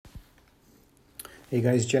Hey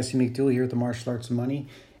guys, Jesse McDool here at the Martial Arts of Money,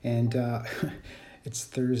 and it's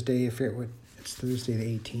Thursday. It's Thursday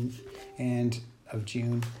the 18th of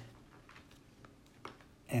June,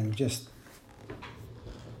 and just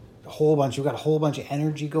we've got a whole bunch of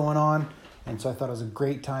energy going on, and so I thought it was a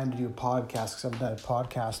great time to do a podcast because I haven't done a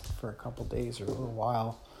podcast for a couple days or a little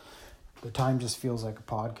while. The time just feels like a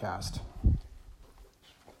podcast.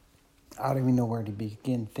 I don't even know where to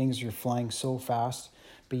begin. Things are flying so fast,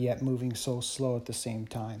 but yet moving so slow at the same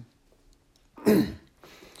time. And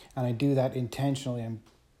I do that intentionally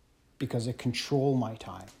because I control my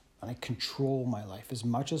time and I control my life. As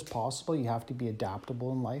much as possible, you have to be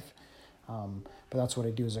adaptable in life. But that's what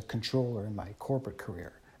I do as a controller in my corporate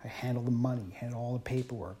career. I handle the money, handle all the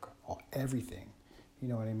paperwork, everything. You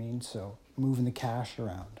know what I mean? So moving the cash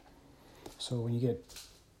around. So when you get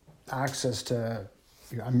access to,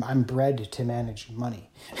 I'm bred to manage money.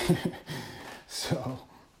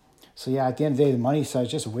 So yeah, at the end of the day, the money side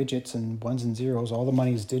is just widgets and ones and zeros. All the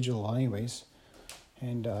money is digital anyways.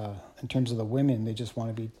 And in terms of the women, they just want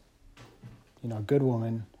to be, a good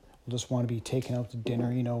woman will just want to be taken out to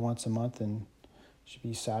dinner, once a month and should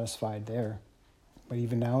be satisfied there. But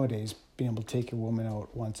even nowadays, being able to take a woman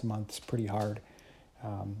out once a month is pretty hard.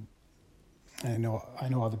 I know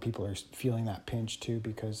other people are feeling that pinch too,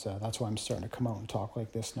 because that's why I'm starting to come out and talk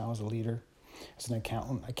like this now as a leader, as an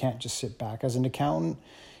accountant. I can't just sit back. As an accountant,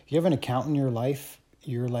 if you have an accountant in your life,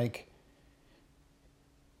 you're like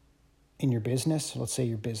in your business, let's say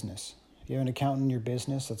your business. If you have an accountant in your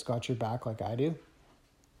business that's got your back like I do,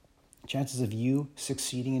 chances of you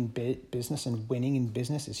succeeding in business and winning in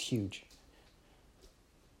business is huge.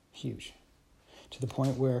 Huge. To the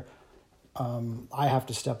point where I have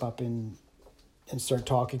to step up and start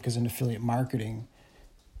talking, because in affiliate marketing,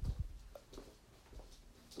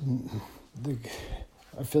 the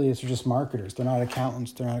affiliates are just marketers. They're not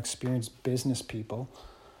accountants. They're not experienced business people,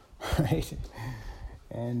 right?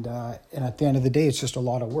 And at the end of the day, it's just a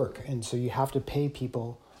lot of work. And so you have to pay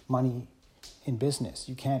people money in business.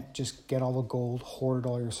 You can't just get all the gold, hoard it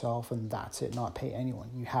all yourself, and that's it, not pay anyone.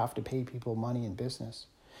 You have to pay people money in business.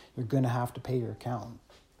 You're going to have to pay your accountant.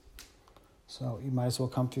 So you might as well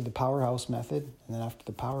come through the Powerhouse method. And then after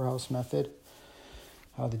the Powerhouse method,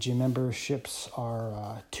 the gym memberships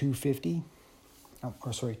are $250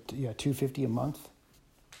 a month.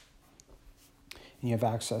 And you have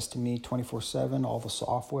access to me 24/7, all the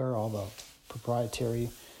software, all the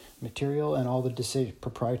proprietary material, and all the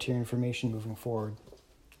proprietary information moving forward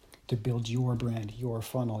to build your brand, your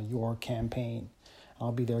funnel, your campaign.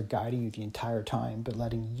 I'll be there guiding you the entire time, but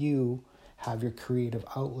letting you have your creative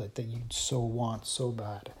outlet that you so want so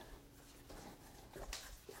bad.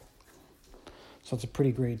 So it's a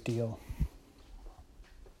pretty great deal.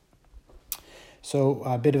 So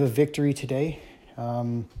a bit of a victory today.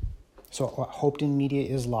 So Hopeton Media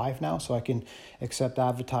is live now, so I can accept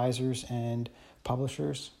advertisers and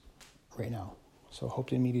publishers right now. So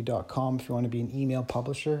hopetonmedia.com if you want to be an email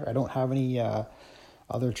publisher. I don't have any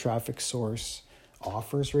other traffic source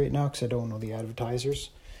offers right now because I don't know the advertisers.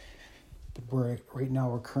 But we're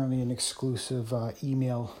currently an exclusive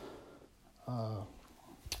email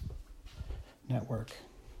network.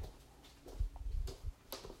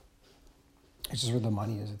 It's just where the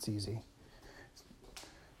money is. It's easy.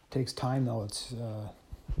 It takes time though.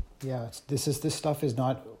 This stuff is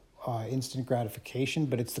not instant gratification,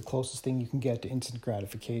 but it's the closest thing you can get to instant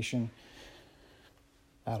gratification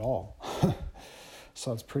at all.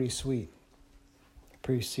 So it's pretty sweet.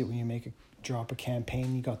 Pretty sweet when you drop a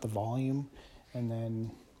campaign, you got the volume, and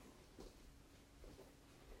then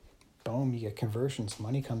boom, you get conversions,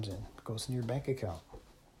 money comes in, goes into your bank account.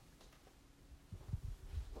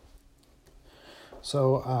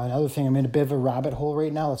 So another thing, I'm in a bit of a rabbit hole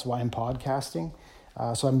right now. That's why I'm podcasting.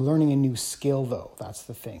 So I'm learning a new skill though. That's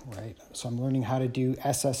the thing, right? So I'm learning how to do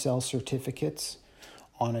SSL certificates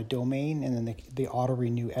on a domain, and then they auto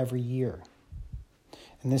renew every year.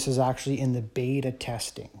 And this is actually in the beta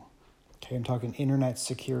testing. Okay, I'm talking internet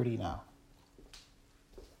security now.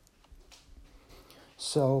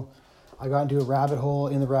 So I got into a rabbit hole.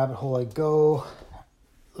 In the rabbit hole I go.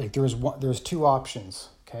 Like there's two options,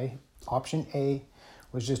 okay? Option A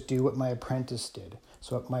was just do what my apprentice did.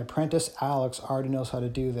 So my apprentice, Alex, already knows how to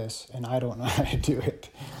do this, and I don't know how to do it.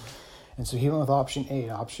 And so he went with option A.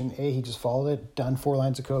 Option A, he just followed it, done 4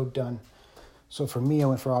 lines of code, done. So for me, I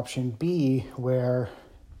went for option B, where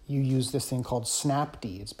you use this thing called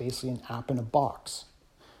Snapd. It's basically an app in a box.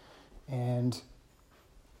 And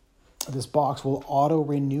this box will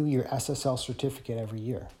auto-renew your SSL certificate every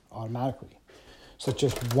year, automatically. So it's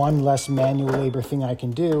just one less manual labor thing I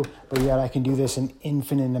can do, but yet I can do this an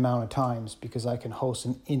infinite amount of times because I can host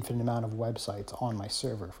an infinite amount of websites on my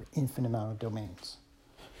server for infinite amount of domains.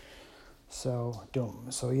 So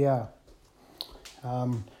yeah.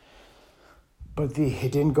 But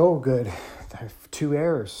it didn't go good. I have 2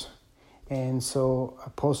 errors. And so I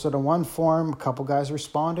posted on one forum, a couple guys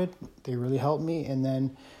responded. They really helped me. And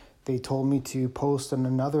then they told me to post on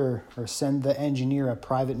another or send the engineer a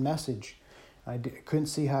private message. I couldn't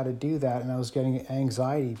see how to do that. And I was getting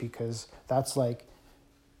anxiety because that's like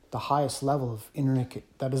the highest level of internet.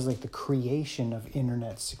 That is like the creation of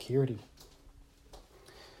internet security.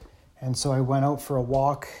 And so I went out for a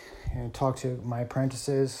walk and talked to my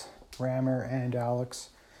apprentices, Rammer and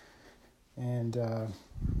Alex. And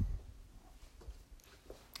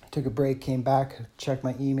took a break, came back, checked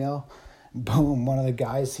my email. Boom, one of the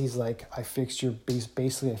guys, he's like, I fixed your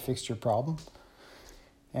problem.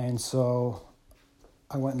 And so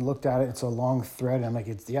I went and looked at it. It's a long thread. I'm like,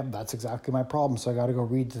 that's exactly my problem. So I got to go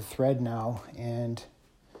read the thread now. And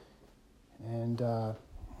I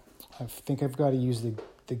think I've got to use the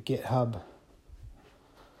GitHub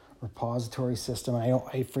repository system.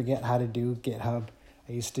 I forget how to do GitHub.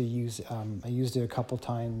 I used it a couple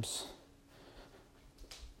times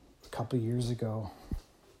a couple of years ago.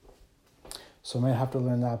 So I might have to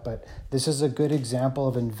learn that, but this is a good example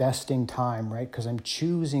of investing time, right? Because I'm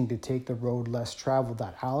choosing to take the road less traveled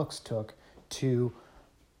that Alex took to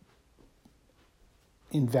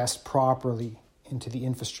invest properly into the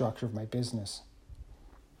infrastructure of my business.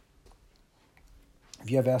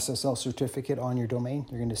 If you have SSL certificate on your domain,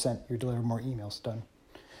 you're going to deliver more emails done.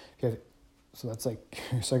 So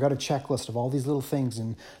I got a checklist of all these little things,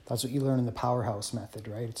 and that's what you learn in the Powerhouse method,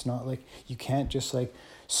 right? It's not like you can't just like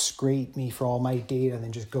scrape me for all my data and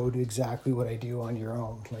then just go do exactly what I do on your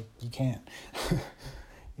own. Like you can't.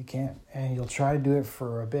 You can't. And you'll try to do it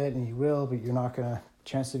for a bit and you will, but you're not gonna,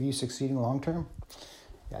 chance of you succeeding long term?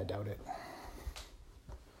 Yeah, I doubt it.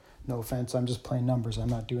 No offense, I'm just playing numbers. I'm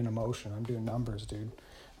not doing emotion. I'm doing numbers, dude.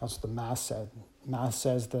 That's what the math said. Math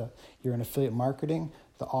says that you're in affiliate marketing,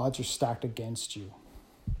 the odds are stacked against you.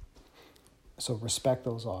 So respect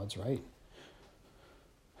those odds, right?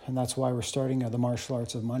 And that's why we're starting the martial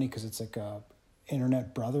arts of money, because it's like a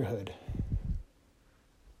internet brotherhood.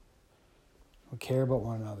 We care about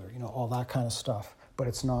one another, all that kind of stuff. But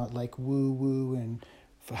it's not like woo-woo and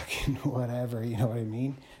fucking whatever, you know what I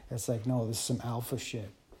mean? It's like, no, this is some alpha shit.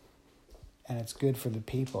 And it's good for the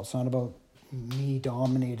people. It's not about me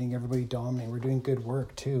dominating, everybody dominating. We're doing good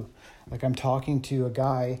work too. Like I'm talking to a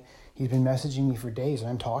guy, he's been messaging me for days, and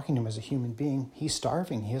I'm talking to him as a human being. He's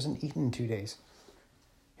starving. He hasn't eaten in 2 days.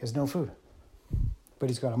 He has no food. But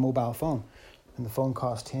he's got a mobile phone. And the phone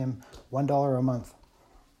cost him $1 a month.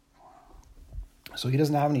 So he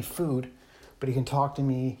doesn't have any food, but he can talk to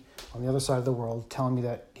me on the other side of the world telling me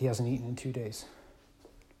that he hasn't eaten in 2 days.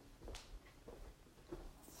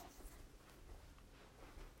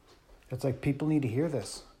 It's like people need to hear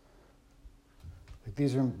this. Like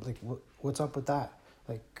these are like, what's up with that?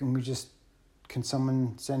 Like, can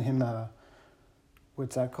someone send him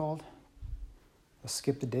what's that called? A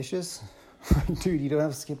skip the dishes? Dude, you don't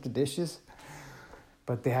have to skip the dishes,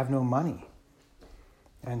 but they have no money.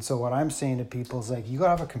 And so what I'm saying to people is like, you gotta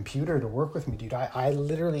have a computer to work with me, dude. I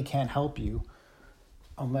literally can't help you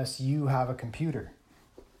unless you have a computer.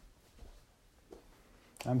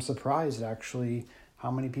 I'm surprised actually how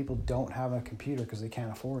many people don't have a computer because they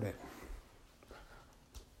can't afford it.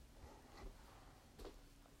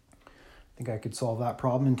 I think I could solve that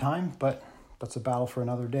problem in time, but that's a battle for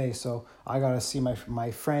another day. So I got to see my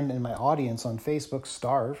friend and my audience on Facebook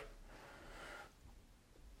starve.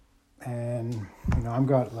 And, I've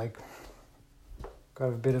got a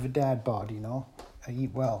bit of a dad bod, I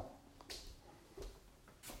eat well.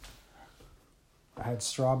 I had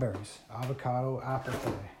strawberries, avocado, apple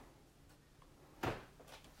today.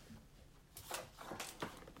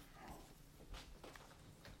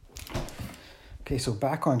 Okay, so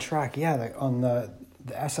back on track. Yeah, on the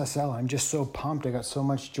SSL, I'm just so pumped. I got so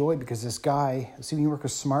much joy because this guy, see, when you work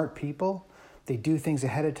with smart people, they do things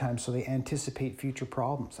ahead of time so they anticipate future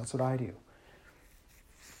problems. That's what I do.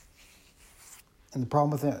 And the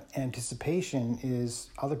problem with anticipation is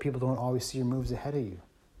other people don't always see your moves ahead of you.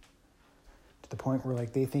 To the point where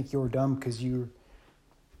they think you're dumb because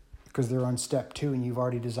they're on step 2 and you've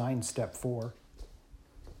already designed step 4.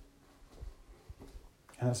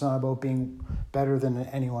 And it's not about being better than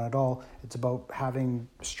anyone at all. It's about having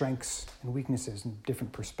strengths and weaknesses and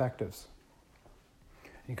different perspectives.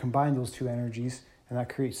 And you combine those two energies, and that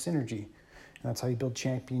creates synergy. And that's how you build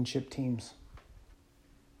championship teams.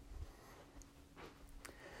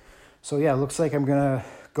 So yeah, it looks like I'm gonna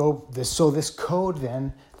go this. So this code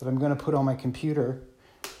then that I'm gonna put on my computer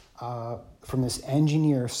from this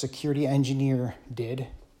engineer, security engineer did.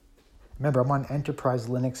 Remember, I'm on Enterprise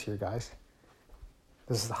Linux here, guys.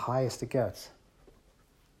 This is the highest it gets.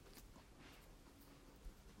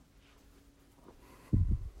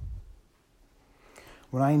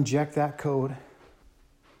 When I inject that code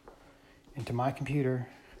into my computer,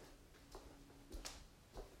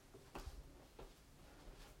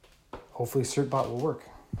 hopefully Certbot will work.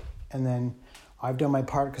 And then I've done my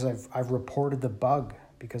part because I've reported the bug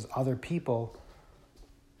because other people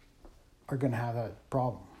are going to have that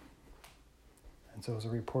problem. And so it's a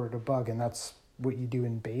reported bug, and that's what you do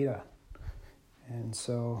in beta. And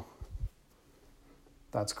so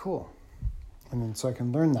that's cool. And then so I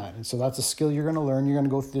can learn that. And so that's a skill you're going to learn. You're going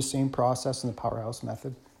to go through the same process in the Powerhouse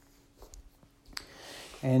method.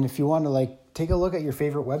 And if you want to take a look at your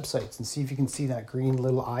favorite websites and see if you can see that green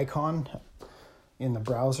little icon in the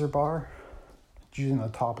browser bar, it's usually in the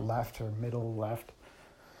top left or middle left.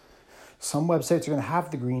 Some websites are going to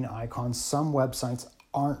have the green icon. Some websites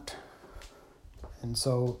aren't. And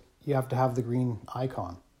so you have to have the green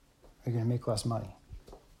icon. You're going to make less money.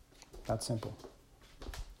 That's simple.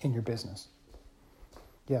 In your business.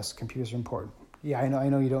 Yes, computers are important. Yeah, I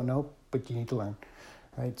know you don't know, but you need to learn,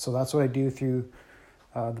 right? So that's what I do through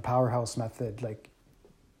the Powerhouse method. Like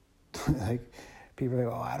people are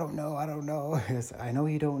like, oh, I don't know. I know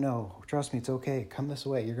you don't know. Trust me, it's okay. Come this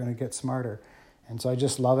way. You're going to get smarter. And so I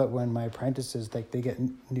just love it when my apprentices, they get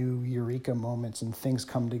new eureka moments and things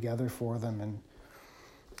come together for them, and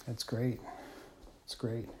it's great. It's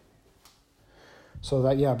great. So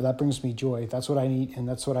that brings me joy. That's what I need, and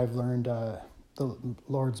that's what I've learned. The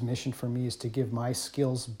Lord's mission for me is to give my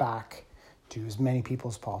skills back to as many people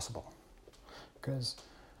as possible, because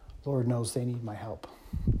Lord knows they need my help.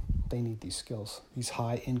 They need these skills, these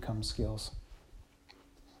high income skills.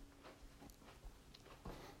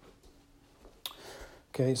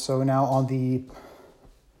 Okay, so now on the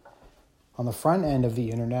front end of the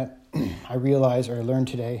internet, I learned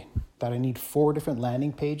today that I need 4 different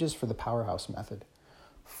landing pages for the Powerhouse method.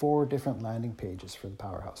 4 different landing pages for the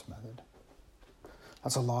Powerhouse method.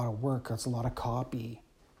 That's a lot of work. That's a lot of copy.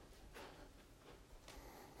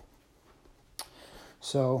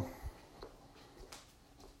 So,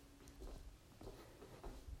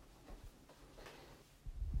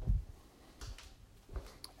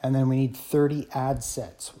 and then we need 30 ad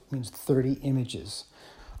sets, which means 30 images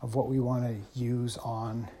of what we want to use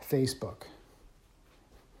on Facebook.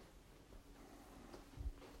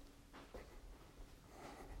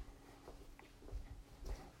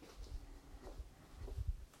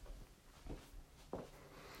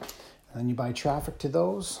 And then you buy traffic to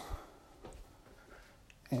those.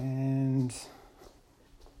 And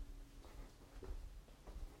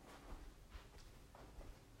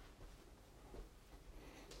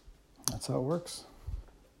that's how it works.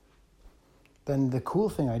 Then the cool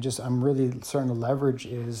thing I'm really starting to leverage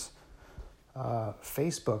is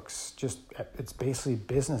Facebook's it's basically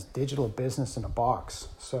digital business in a box.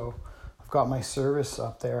 So I've got my service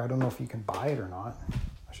up there. I don't know if you can buy it or not.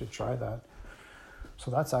 I should try that. So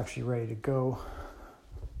that's actually ready to go.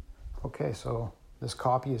 Okay, so this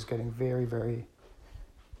copy is getting very, very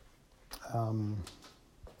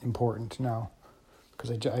important now, because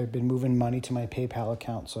I've been moving money to my PayPal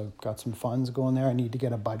account. So I've got some funds going there. I need to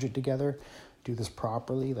get a budget together, do this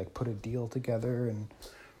properly, put a deal together, and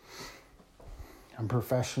I'm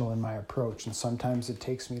professional in my approach. And sometimes it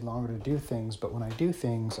takes me longer to do things, but when I do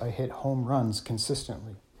things, I hit home runs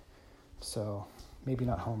consistently. So maybe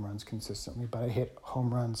not home runs consistently, but I hit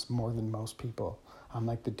home runs more than most people. I'm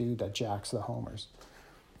like the dude that jacks the homers.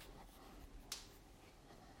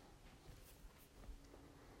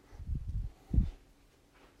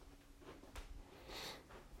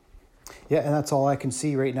 Yeah, and that's all I can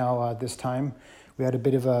see right now. This time, we had a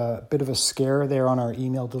bit of a scare there on our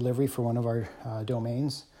email delivery for one of our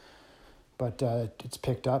domains, but it's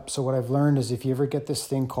picked up. So what I've learned is if you ever get this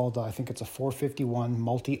thing called, I think it's a 451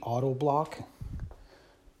 multi-auto block,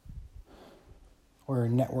 where a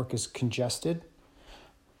network is congested,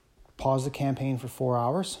 pause the campaign for 4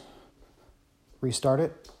 hours, restart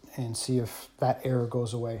it, and see if that error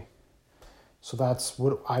goes away. So that's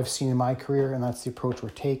what I've seen in my career, and that's the approach we're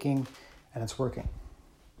taking, and it's working.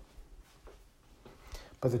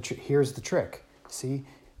 But here's the trick. See,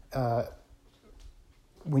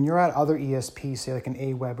 when you're at other ESPs, say like an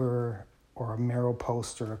Aweber or a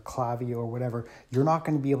Meropost or a Klaviyo or whatever, you're not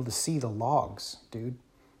going to be able to see the logs, dude.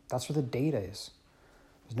 That's where the data is.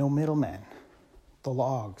 There's no middleman. The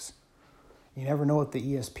logs. You never know what the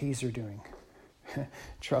ESPs are doing.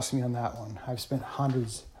 Trust me on that one. I've spent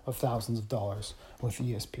hundreds of thousands of dollars with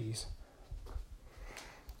ESPs.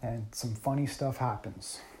 And some funny stuff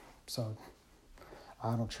happens. So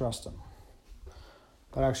I don't trust them.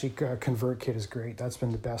 But actually, ConvertKit is great. That's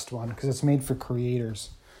been the best one because it's made for creators.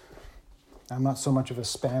 I'm not so much of a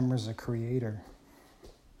spammer as a creator.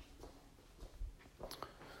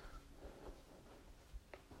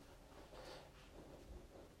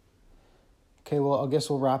 Okay, well, I guess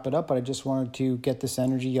we'll wrap it up, but I just wanted to get this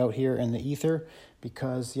energy out here in the ether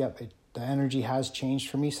because, the energy has changed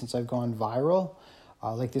for me since I've gone viral.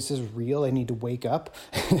 This is real. I need to wake up.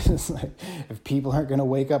 It's like, if people aren't going to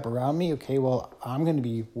wake up around me, okay, well, I'm going to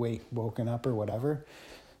be woken up or whatever.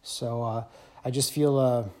 So I just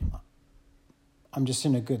feel I'm just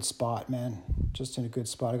in a good spot, man. Just in a good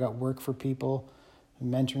spot. I got work for people. I'm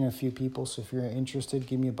mentoring a few people. So if you're interested,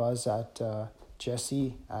 give me a buzz at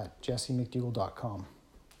jesse@jessemcdougall.com.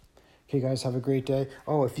 Okay, guys, have a great day.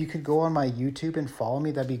 Oh, if you could go on my YouTube and follow me,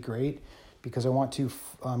 that'd be great. Because I want to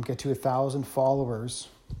get to 1,000 followers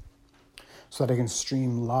so that I can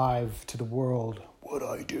stream live to the world what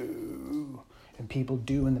I do. And people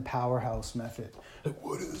doing the powerhouse method. Like,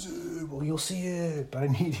 what is it? Well, you'll see it. But I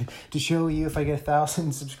need to show you if I get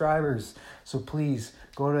 1,000 subscribers. So please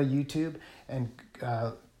go to YouTube and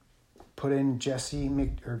put in Jesse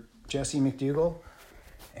McDougall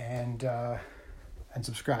and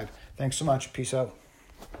subscribe. Thanks so much. Peace out.